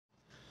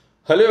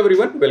Hello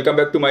everyone, welcome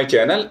back to my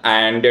channel,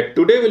 and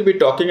today we'll be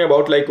talking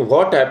about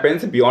what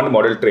happens beyond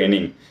model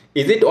training.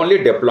 Is it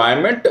only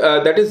deployment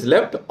that is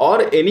left,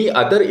 or any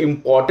other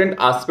important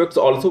aspects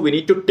also we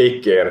need to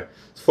take care?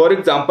 For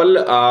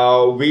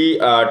example, we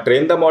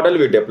train the model,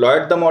 we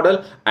deployed the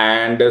model,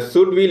 and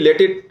should we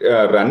let it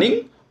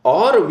running,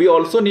 or we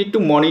also need to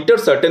monitor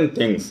certain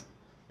things,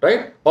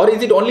 right? Or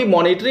is it only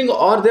monitoring,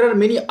 or there are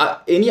many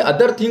any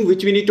other thing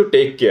which we need to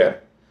take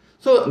care?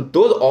 So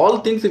those all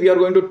things we are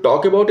going to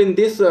talk about in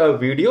this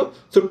video.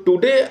 So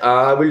today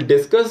we'll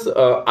discuss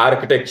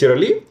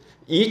architecturally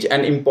each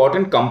and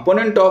important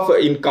component of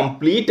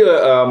incomplete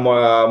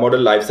model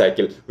life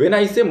cycle. When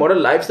I say model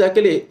life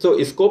cycle,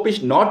 so scope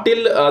is not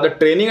till the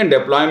training and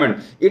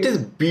deployment. It is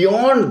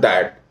beyond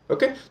that.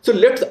 Okay. So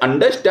let's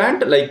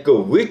understand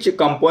which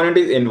component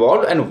is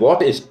involved and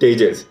what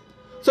stages.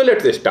 So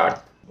let's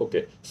start.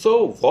 Okay.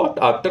 So what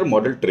after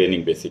model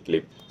training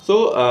basically?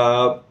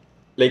 So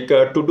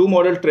to do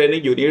model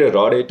training, you need a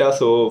raw data.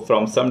 So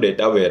from some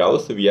data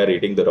warehouse, we are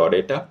reading the raw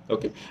data.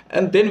 Okay.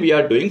 And then we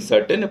are doing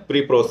certain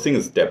pre-processing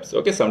steps.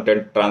 Okay.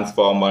 Sometimes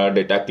transformer,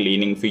 data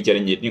cleaning, feature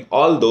engineering,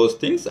 all those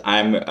things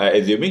I'm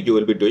assuming you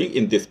will be doing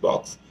in this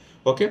box.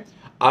 Okay.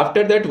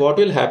 After that, what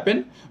will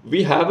happen?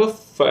 We have a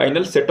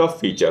final set of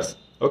features.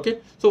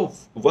 Okay. So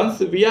once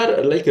we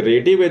are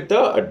ready with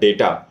the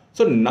data.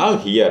 So now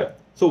here,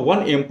 so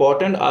one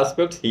important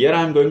aspect here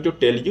I'm going to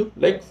tell you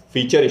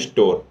feature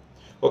store.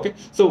 Okay,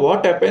 so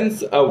what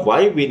happens,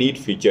 why we need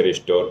feature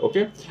store?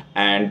 Okay,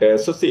 and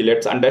so see,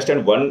 let's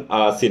understand one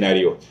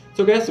scenario.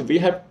 So guys, we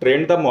have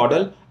trained the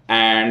model,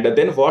 and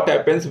then what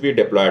happens, we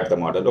deployed the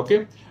model.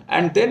 Okay,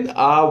 and then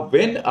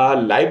when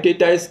live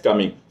data is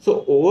coming,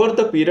 so over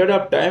the period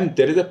of time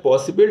there is a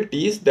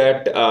possibilities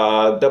that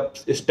the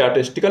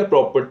statistical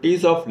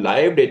properties of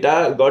live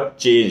data got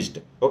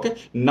changed. Okay,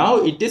 now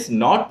it is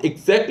not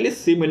exactly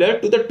similar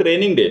to the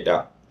training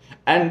data.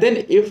 And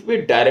then if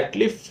we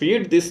directly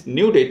feed this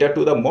new data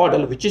to the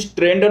model, which is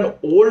trained on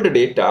old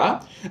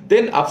data,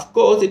 then of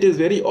course it is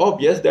very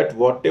obvious that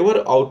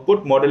whatever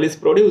output model is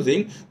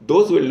producing,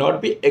 those will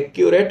not be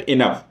accurate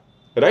enough,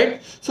 right?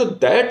 So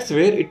that's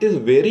where it is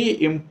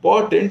very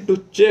important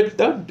to check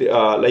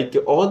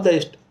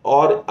the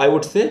or I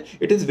would say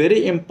it is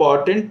very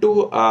important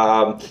to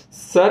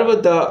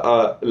serve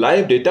the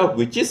live data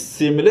which is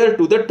similar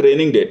to the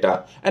training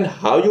data. And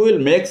how you will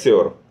make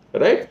sure,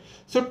 right?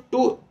 So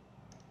to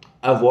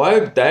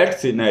avoid that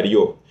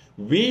scenario,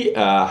 we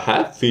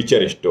have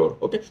feature store.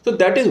 Okay, so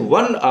that is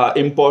one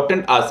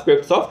important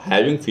aspects of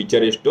having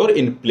feature store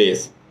in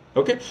place.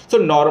 Okay, so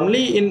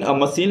normally in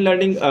machine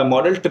learning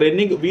model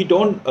training, we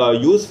don't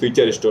use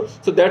feature store.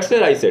 So that's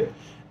where I said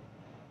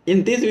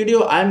in this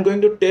video I am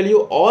going to tell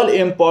you all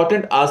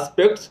important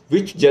aspects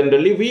which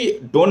generally we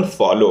don't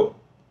follow.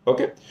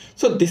 Okay,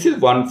 so this is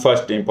one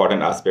first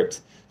important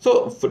aspects.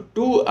 So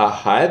to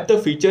have the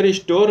feature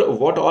store,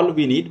 what all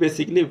we need,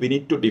 basically we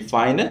need to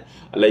define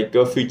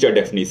a feature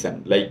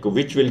definition,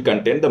 which will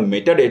contain the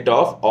metadata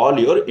of all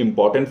your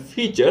important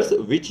features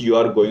which you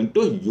are going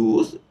to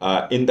use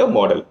in the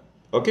model.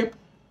 Okay.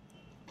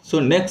 So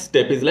next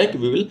step is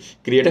we will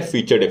create a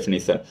feature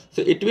definition.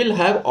 So it will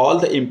have all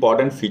the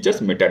important features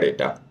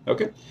metadata.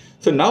 Okay.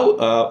 So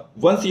now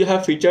once you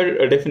have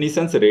feature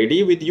definitions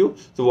ready with you,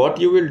 so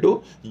what you will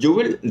do, you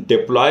will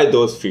deploy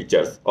those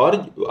features,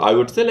 or I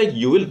would say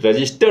you will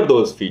register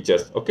those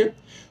features. Okay.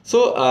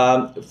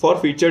 So for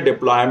feature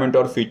deployment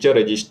or feature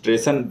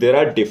registration, there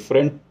are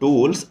different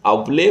tools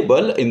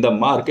available in the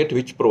market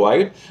which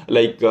provide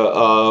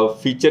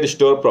feature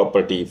store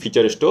property,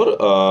 feature store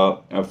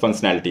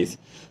functionalities.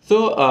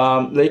 So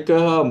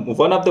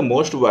one of the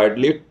most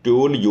widely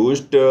tool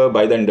used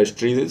by the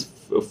industry is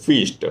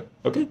Feast.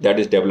 Okay, that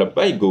is developed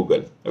by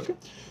Google. Okay,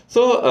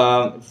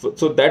 so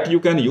so that you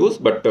can use,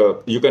 but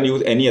you can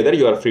use any other,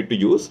 you are free to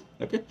use.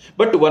 Okay,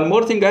 but one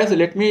more thing guys,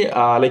 let me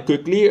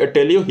quickly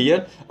tell you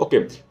here.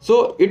 Okay,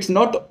 so it's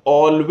not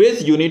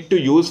always you need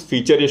to use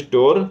feature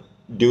store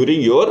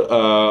during your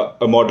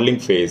modeling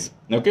phase.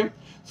 Okay,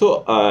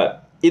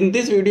 so in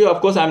this video,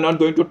 of course, I'm not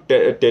going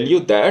to tell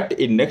you that.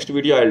 In next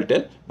video, I'll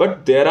tell.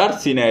 But there are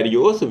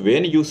scenarios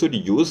when you should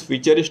use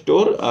feature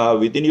store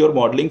within your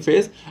modeling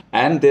phase,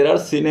 and there are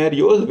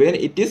scenarios when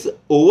it is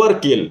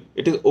overkill.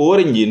 It is over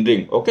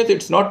engineering. Okay, so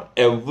it's not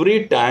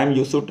every time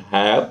you should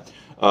have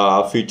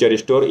feature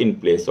store in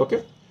place.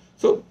 Okay,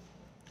 so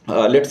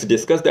let's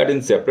discuss that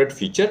in separate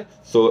feature.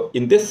 So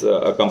in this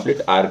complete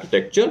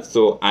architecture,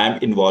 so I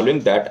am involving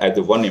that as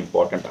one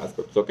important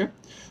aspect. Okay,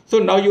 so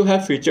now you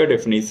have feature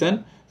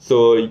definition.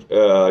 So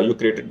you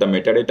created the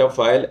metadata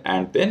file,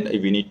 and then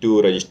we need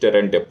to register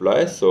and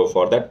deploy. So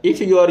for that, if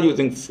you are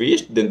using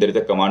Feast, then there is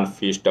a command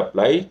Feast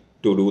apply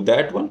to do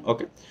that one.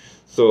 Okay.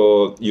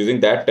 So using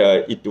that,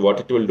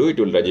 what it will do, it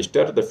will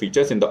register the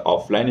features in the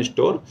offline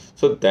store.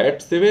 So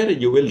that's where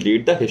you will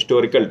read the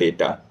historical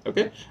data.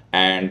 Okay,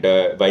 and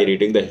by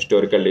reading the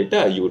historical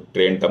data, you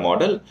train the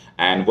model.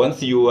 And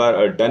once you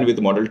are done with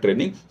model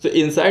training, so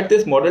inside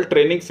this model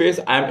training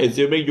phase, I am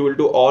assuming you will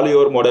do all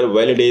your model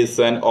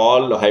validation,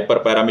 all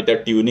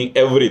hyperparameter tuning,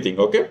 everything.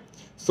 Okay.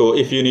 So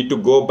if you need to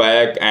go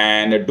back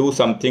and do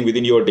something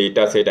within your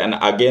data set and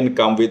again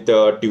come with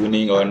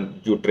tuning and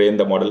you train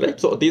the model, right?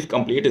 So these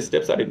complete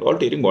steps are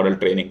involved during model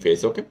training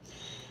phase. Okay.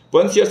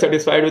 Once you are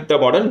satisfied with the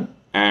model,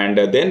 and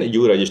then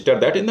you register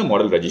that in the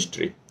model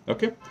registry.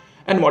 Okay.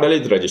 And model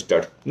is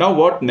registered. Now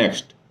what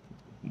next?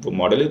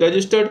 Model is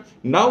registered.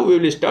 Now we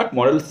will start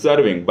model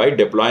serving by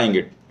deploying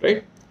it,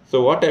 right?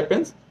 So what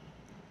happens?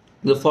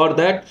 So for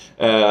that,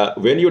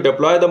 when you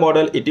deploy the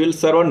model, it will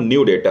serve on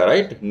new data,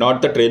 right?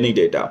 Not the training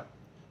data.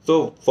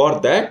 So for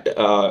that,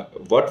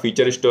 what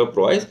feature store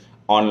provides?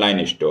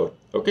 Online store.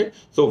 Okay.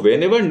 So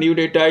whenever new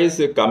data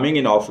is coming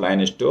in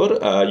offline store,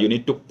 you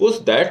need to push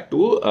that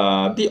to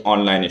the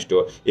online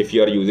store. If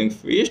you are using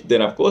Feast,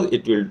 then of course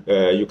it will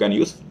you can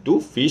do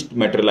Feast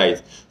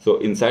materialize. So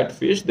inside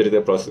Feast there is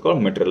a process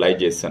called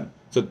materialization.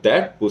 So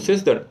that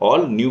pushes that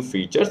all new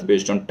features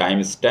based on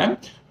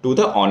timestamp to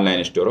the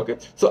online store. Okay,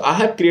 so I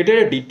have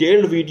created a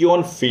detailed video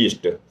on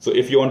Feast. So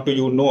if you want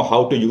to know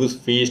how to use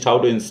Feast, how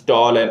to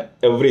install and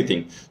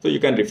everything, so you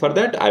can refer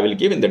that. I will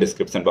give in the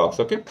description box.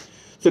 Okay,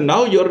 so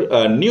now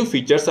your new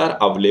features are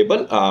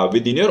available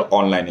within your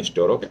online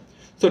store. Okay,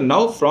 so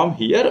now from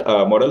here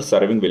model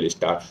serving will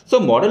start. So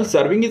model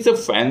serving is a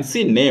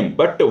fancy name,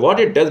 but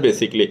what it does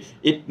basically,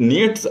 it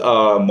needs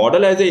a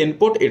model as an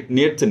input, it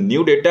needs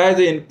new data as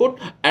an input,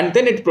 and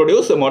then it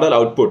produces a model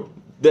output.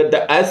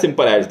 As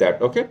simple as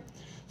that. Okay,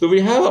 so we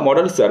have a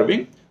model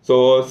serving.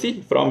 So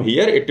see, from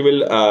here it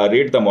will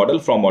read the model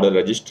from model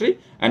registry,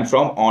 and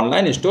from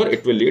online store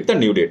it will read the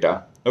new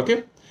data.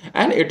 Okay,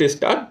 and it will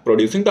start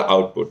producing the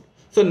output.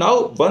 So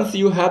now once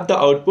you have the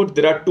output,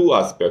 there are two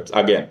aspects.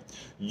 Again,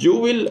 you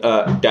will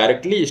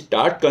directly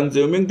start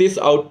consuming this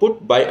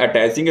output by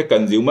attaching a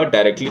consumer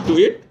directly to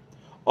it,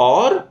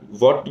 or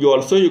what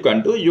you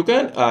can do, you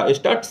can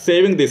start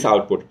saving this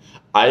output.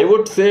 I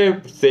would say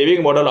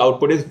saving model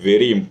output is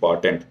very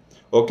important.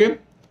 Okay,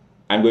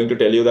 I'm going to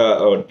tell you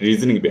the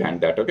reasoning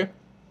behind that. Okay,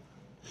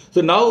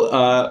 so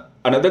now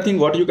another thing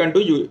what you can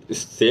do, you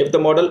save the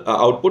model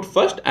output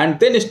first and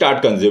then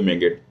start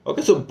consuming it.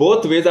 Okay, so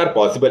both ways are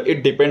possible.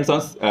 It depends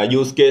on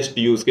use case to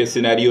use case,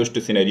 scenarios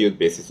to scenarios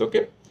basis.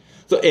 Okay,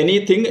 so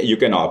anything you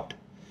can opt.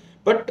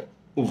 But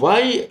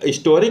why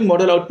storing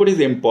model output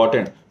is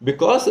important?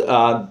 Because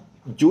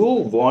you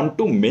want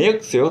to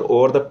make sure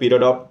over the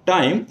period of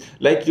time,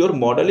 like your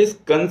model is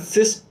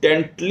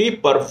consistently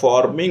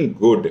performing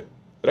good,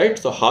 right?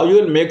 So how you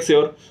will make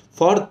sure?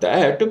 For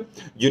that,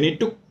 you need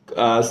to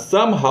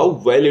somehow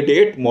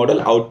validate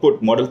model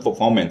output, model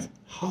performance.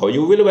 How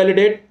you will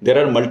validate?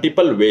 There are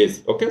multiple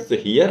ways. Okay, so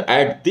here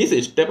at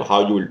this step,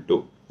 how you will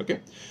do. Okay,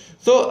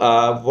 so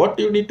what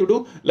you need to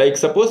do, like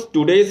suppose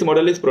today's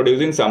model is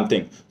producing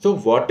something. So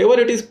whatever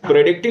it is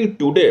predicting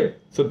today,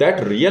 so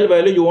that real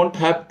value you won't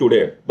have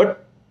today,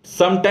 but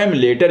sometime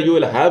later you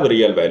will have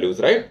real values,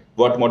 right?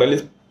 What model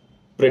is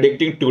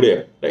predicting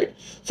today, right?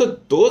 So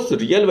those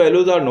real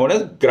values are known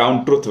as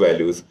ground truth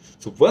values.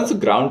 So once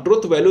ground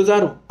truth values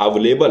are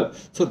available,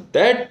 so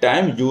that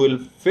time you will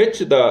fetch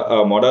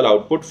the model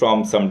output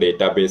from some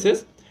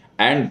databases,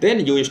 and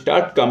then you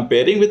start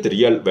comparing with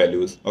real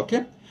values.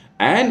 Okay,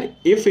 and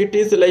if it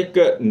is like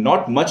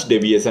not much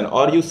deviation,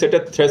 or you set a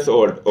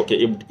threshold, okay,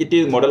 if it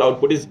is model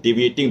output is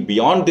deviating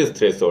beyond this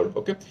threshold,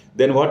 okay,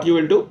 then what you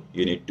will do,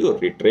 you need to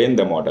retrain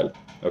the model.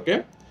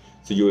 Okay,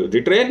 so you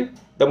retrain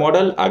the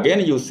model. Again,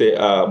 you say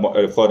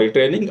for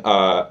retraining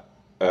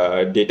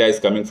data is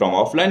coming from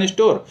offline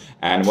store,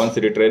 and once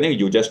retraining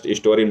you just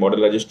store in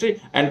model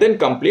registry, and then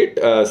complete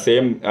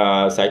same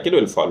cycle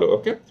will follow.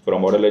 Okay,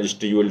 from model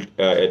registry you will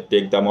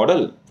take the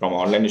model, from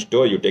online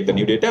store you take the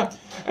new data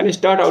and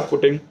start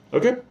outputting.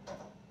 Okay,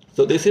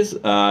 so this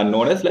is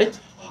known as like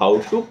how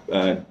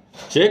to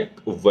check,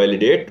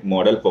 validate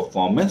model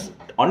performance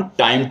on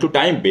time to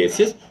time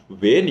basis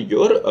when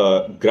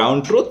your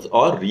ground truths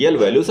or real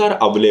values are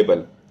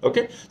available.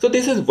 Okay, so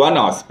this is one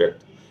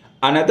aspect.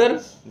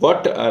 Another,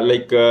 what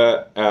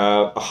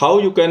how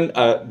you can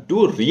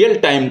do real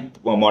time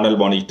model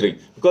monitoring,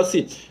 because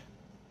see,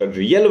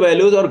 real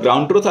values or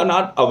ground truths are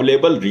not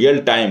available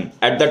real time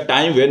at the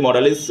time when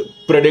model is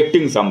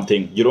predicting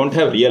something. You don't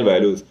have real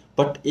values,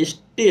 but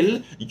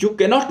still you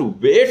cannot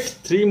wait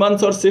 3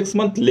 months or 6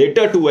 months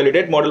later to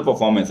validate model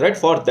performance, right?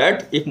 For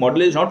that, if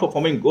model is not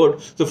performing good,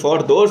 so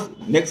for those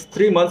next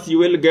 3 months you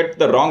will get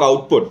the wrong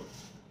output,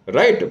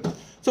 right?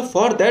 So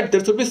for that,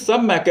 there should be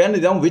some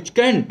mechanism which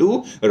can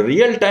do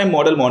real-time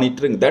model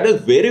monitoring. That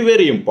is very,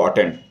 very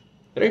important,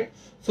 right?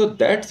 So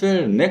that's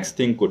where next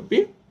thing could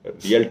be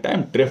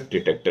real-time drift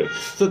detector.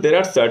 So there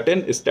are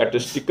certain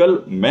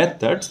statistical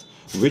methods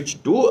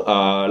which do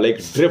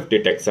like drift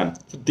detection.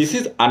 So this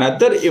is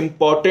another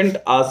important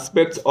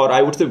aspect, or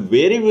I would say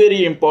very,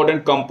 very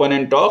important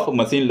component of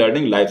machine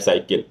learning life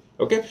cycle.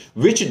 Okay,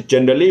 which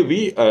generally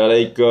we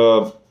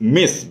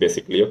miss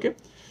basically. Okay.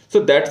 So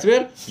that's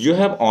where you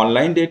have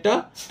online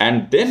data,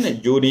 and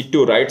then you need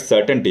to write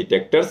certain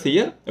detectors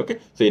here. Okay,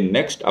 so in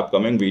next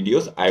upcoming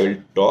videos, I will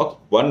talk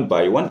one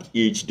by one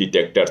each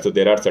detector. So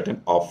there are certain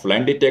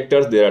offline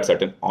detectors, there are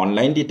certain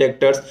online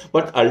detectors,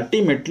 but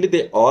ultimately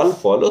they all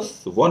follow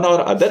one or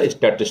other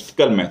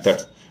statistical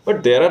methods.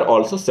 but there are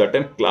also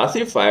certain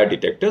classifier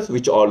detectors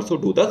which also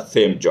do the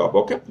same job.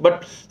 Okay,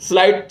 but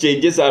slight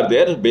changes are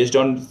there based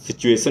on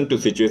situation to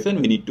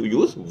situation. We need to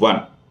use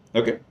one.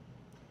 Okay,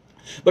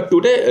 but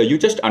today you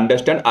just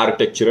understand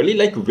architecturally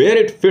like where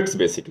it fits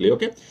basically.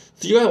 Okay,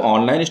 so you have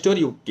online store,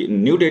 you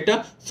new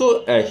data.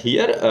 So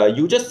here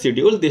you just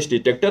schedule this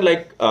detector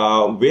like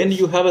when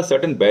you have a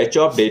certain batch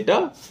of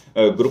data,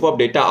 group of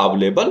data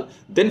available,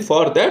 then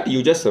for that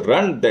you just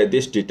run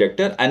this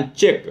detector and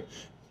check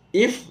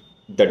if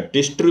the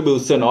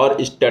distribution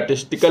or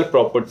statistical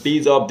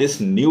properties of this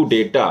new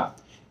data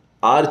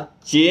are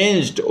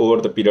changed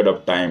over the period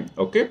of time.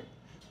 Okay,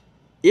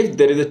 if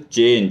there is a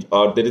change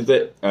or there is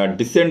a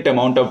decent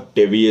amount of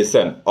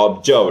deviation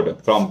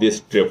observed from these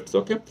drifts,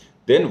 okay,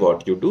 then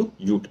what you do,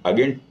 you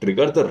again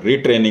trigger the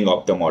retraining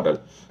of the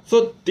model.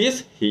 So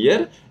this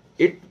here,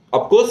 it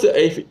of course,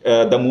 if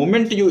the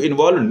moment you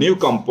involve new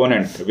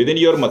component within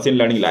your machine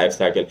learning life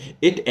cycle,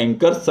 it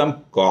incurs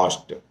some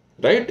cost,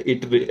 right?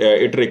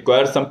 It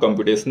requires some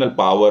computational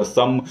power,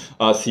 some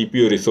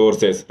CPU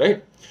resources,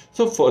 right?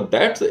 So for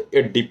that,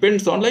 it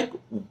depends on like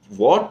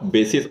what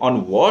basis,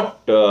 on what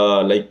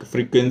like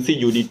frequency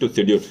you need to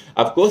schedule.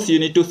 Of course, you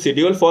need to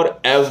schedule for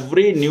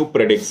every new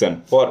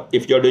prediction. For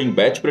if you're doing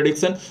batch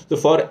prediction, so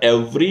for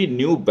every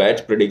new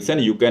batch prediction,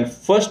 you can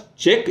first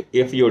check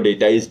if your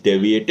data is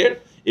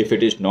deviated. If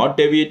it is not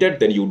deviated,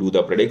 then you do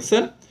the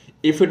prediction.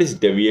 If it is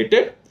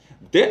deviated,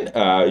 then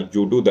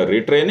you do the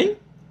retraining,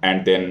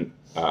 and then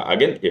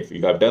again, if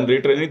you have done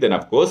retraining, then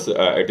of course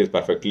it is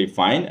perfectly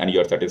fine and you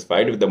are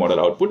satisfied with the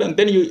model output, and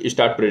then you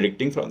start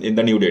predicting from in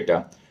the new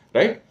data,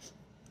 right?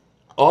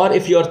 Or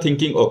if you are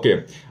thinking,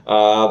 okay,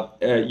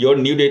 your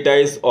new data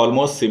is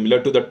almost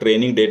similar to the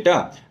training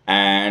data,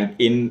 and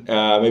in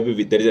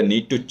maybe there is a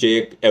need to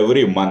check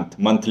every month,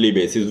 monthly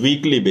basis,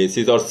 weekly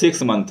basis, or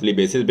 6 monthly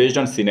basis based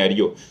on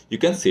scenario, you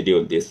can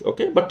schedule this.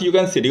 Okay, but you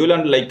can schedule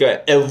on like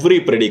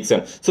every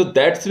prediction. So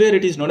that's where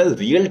it is known as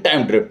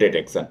real-time drift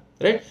detection,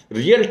 right?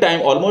 Real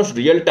time, almost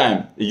real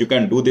time, you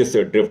can do this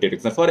drift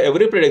detection for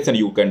every prediction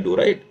you can do,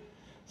 right?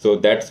 So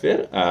that's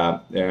where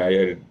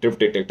drift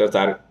detectors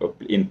are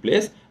in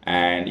place,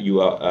 and you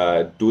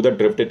do the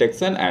drift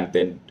detection, and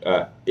then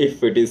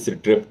if it is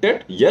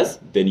drifted, yes,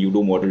 then you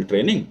do model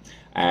training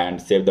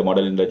and save the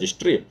model in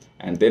registry,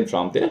 and then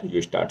from there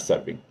you start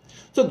serving.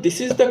 So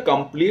this is the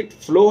complete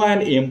flow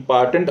and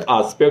important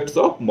aspects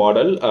of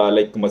model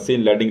like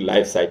machine learning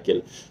life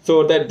cycle.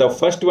 So that the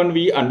first one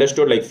we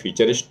understood like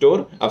feature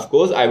store. Of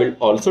course, I will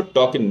also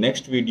talk in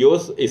next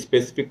videos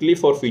specifically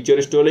for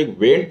feature store, like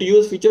when to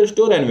use feature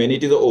store and when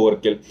it is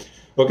overkill.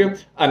 Okay.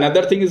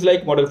 Another thing is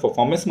like model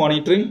performance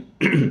monitoring.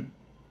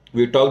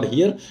 We talked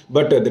here,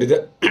 but there is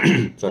a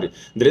sorry,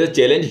 there is a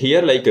challenge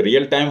here, like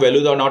real time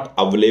values are not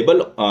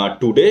available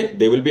today.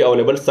 They will be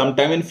available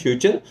sometime in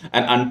future,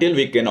 and until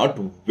we cannot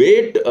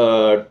wait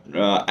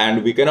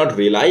and we cannot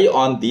rely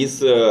on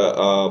these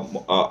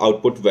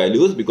output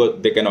values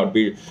because they cannot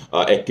be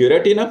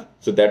accurate enough.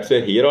 So that's where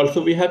here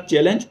also we have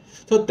challenge.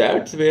 So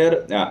that's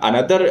where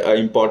another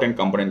important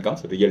component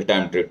comes,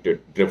 real-time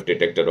drift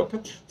detector. Okay,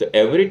 so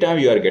every time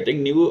you are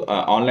getting new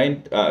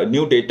online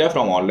new data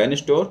from online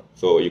store,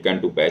 so you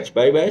can do batch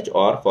by batch,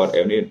 or for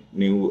every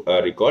new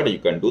record you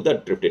can do the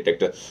drift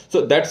detector.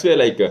 So that's where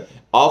like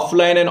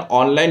offline and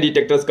online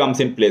detectors comes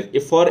in place.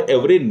 If for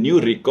every new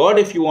record,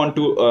 if you want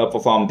to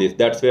perform this,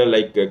 that's where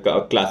like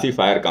a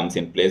classifier comes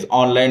in place.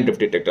 Online drift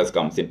detectors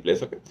comes in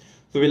place. Okay.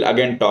 So we'll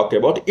again talk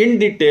about in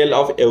detail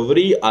of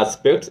every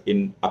aspect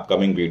in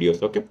upcoming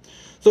videos. Okay.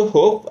 So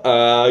hope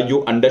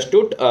you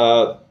understood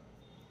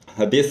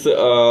this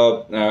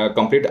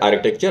complete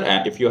architecture,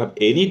 and if you have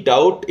any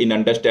doubt in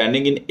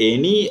understanding in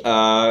any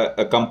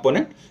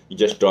component, you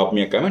just drop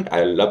me a comment.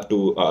 I'll love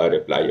to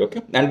reply.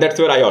 Okay. And that's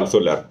where I also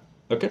learn.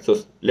 Okay. So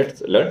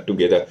let's learn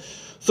together.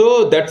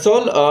 So that's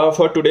all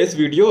for today's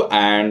video,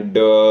 and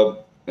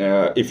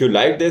if you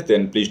like this,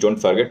 then please don't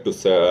forget to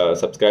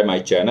subscribe my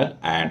channel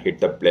and hit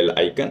the bell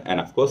icon, and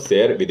of course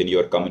share within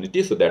your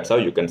community. So that's how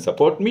you can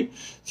support me.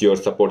 So your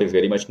support is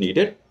very much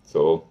needed.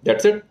 So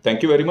that's it.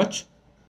 Thank you very much.